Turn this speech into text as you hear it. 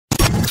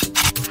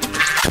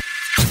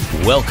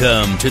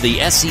Welcome to the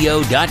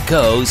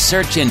SEO.co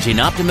Search Engine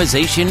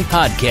Optimization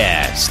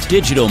Podcast.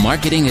 Digital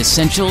marketing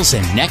essentials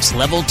and next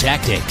level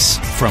tactics.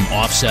 From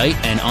offsite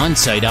and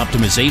on-site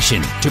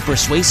optimization to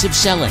persuasive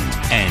selling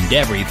and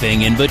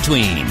everything in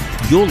between.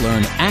 You'll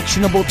learn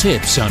actionable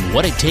tips on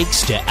what it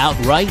takes to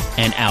outright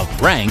and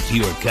outrank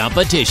your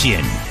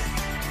competition.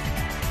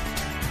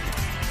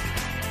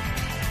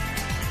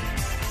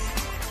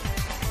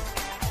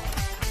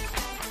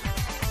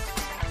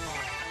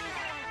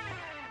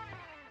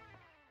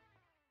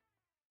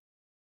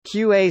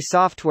 QA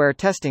software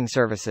testing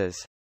services.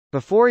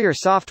 Before your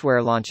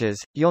software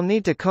launches, you'll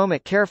need to comb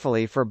it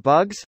carefully for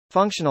bugs,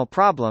 functional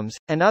problems,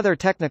 and other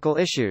technical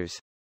issues.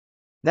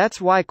 That's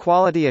why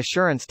quality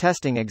assurance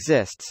testing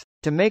exists,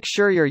 to make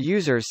sure your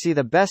users see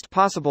the best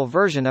possible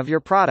version of your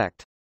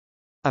product.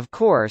 Of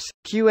course,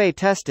 QA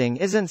testing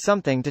isn't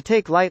something to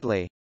take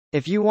lightly.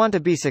 If you want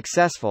to be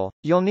successful,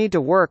 you'll need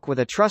to work with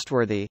a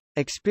trustworthy,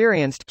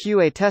 experienced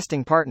QA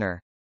testing partner.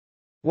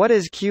 What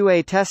is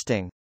QA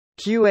testing?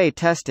 QA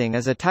testing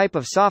is a type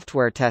of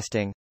software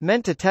testing,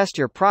 meant to test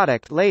your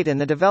product late in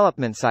the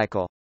development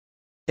cycle.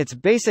 Its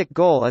basic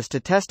goal is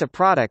to test a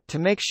product to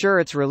make sure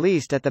it's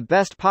released at the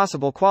best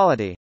possible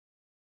quality.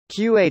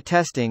 QA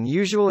testing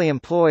usually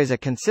employs a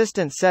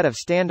consistent set of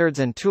standards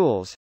and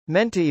tools,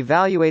 meant to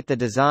evaluate the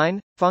design,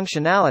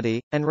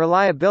 functionality, and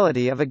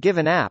reliability of a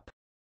given app.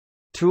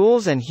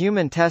 Tools and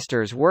human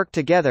testers work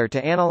together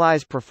to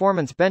analyze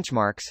performance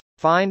benchmarks,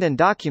 find and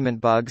document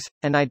bugs,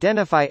 and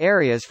identify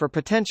areas for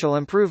potential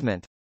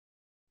improvement.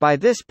 By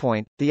this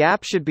point, the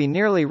app should be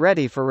nearly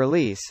ready for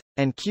release,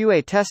 and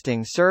QA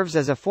testing serves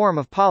as a form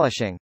of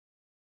polishing.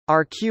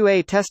 Our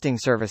QA testing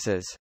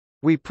services.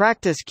 We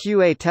practice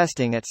QA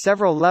testing at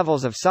several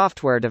levels of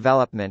software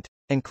development,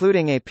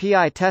 including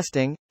API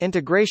testing,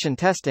 integration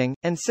testing,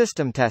 and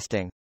system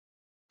testing.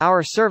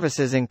 Our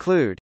services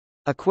include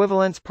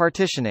equivalence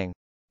partitioning,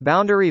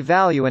 boundary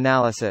value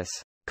analysis,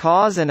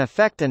 cause and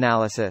effect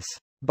analysis,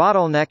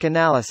 bottleneck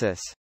analysis,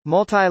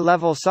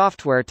 multi-level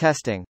software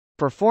testing,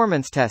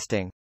 performance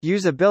testing,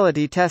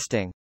 usability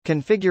testing,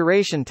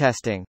 configuration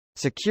testing,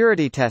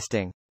 security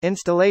testing,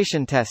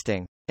 installation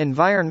testing,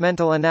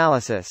 environmental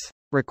analysis,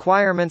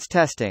 requirements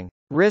testing,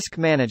 risk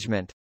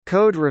management,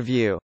 code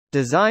review,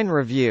 design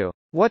review.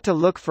 What to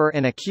look for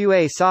in a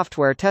QA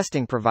software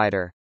testing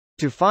provider.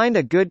 To find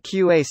a good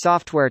QA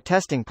software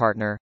testing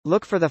partner,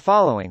 look for the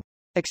following.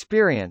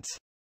 Experience.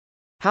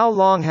 How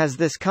long has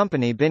this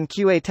company been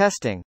QA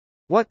testing?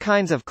 What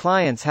kinds of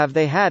clients have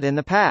they had in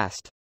the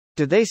past?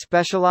 Do they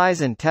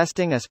specialize in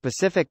testing a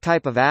specific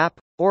type of app,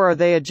 or are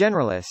they a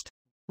generalist?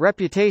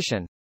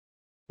 Reputation.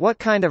 What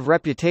kind of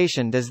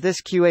reputation does this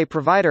QA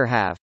provider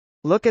have?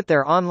 Look at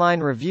their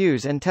online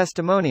reviews and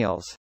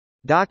testimonials.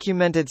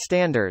 Documented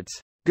standards.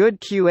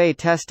 Good QA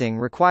testing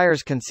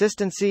requires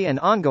consistency and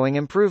ongoing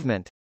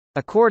improvement.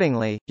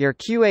 Accordingly, your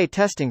QA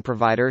testing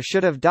provider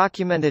should have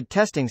documented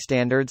testing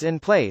standards in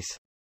place.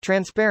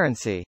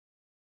 Transparency.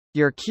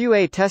 Your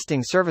QA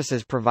testing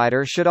services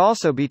provider should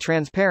also be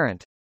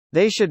transparent.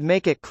 They should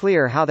make it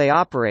clear how they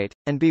operate,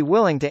 and be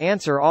willing to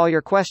answer all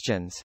your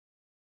questions.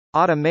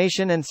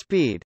 Automation and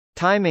speed.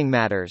 Timing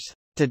matters.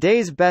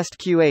 Today's best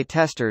QA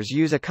testers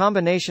use a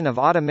combination of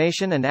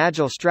automation and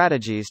agile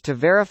strategies to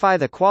verify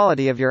the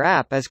quality of your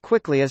app as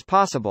quickly as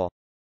possible.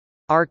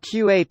 Our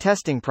QA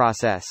testing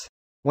process.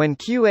 When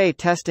QA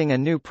testing a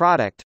new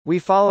product, we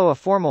follow a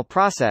formal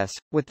process,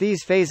 with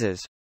these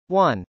phases.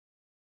 1.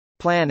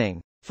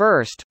 Planning.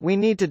 First, we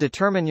need to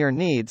determine your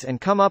needs and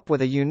come up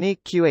with a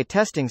unique QA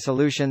testing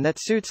solution that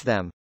suits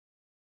them.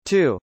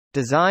 2.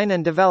 Design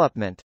and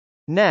development.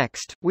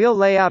 Next, we'll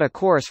lay out a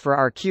course for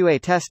our QA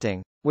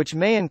testing, which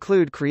may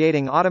include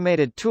creating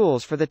automated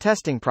tools for the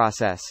testing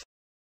process.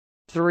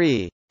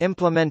 3.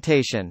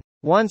 Implementation.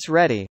 Once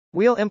ready,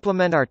 we'll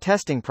implement our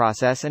testing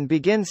process and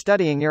begin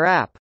studying your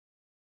app.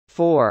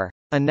 4.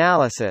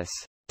 Analysis.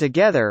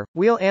 Together,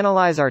 we'll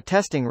analyze our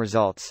testing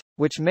results,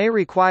 which may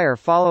require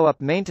follow-up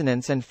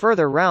maintenance and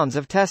further rounds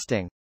of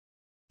testing.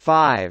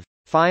 5.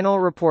 Final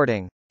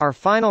reporting. Our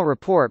final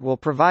report will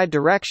provide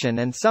direction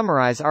and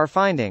summarize our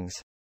findings.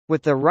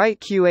 With the right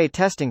QA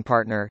testing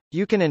partner,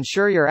 you can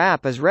ensure your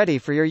app is ready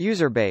for your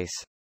user base.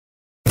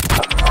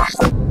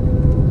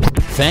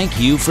 Thank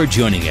you for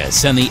joining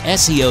us on the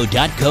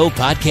SEO.co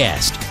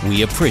podcast.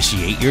 We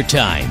appreciate your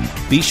time.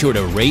 Be sure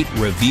to rate,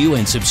 review,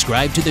 and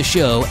subscribe to the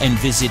show, and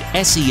visit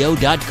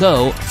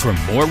SEO.co for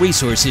more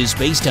resources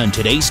based on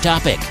today's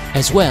topic,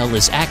 as well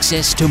as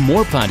access to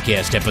more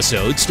podcast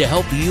episodes to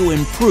help you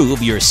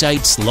improve your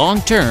site's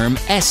long-term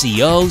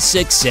SEO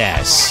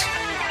success.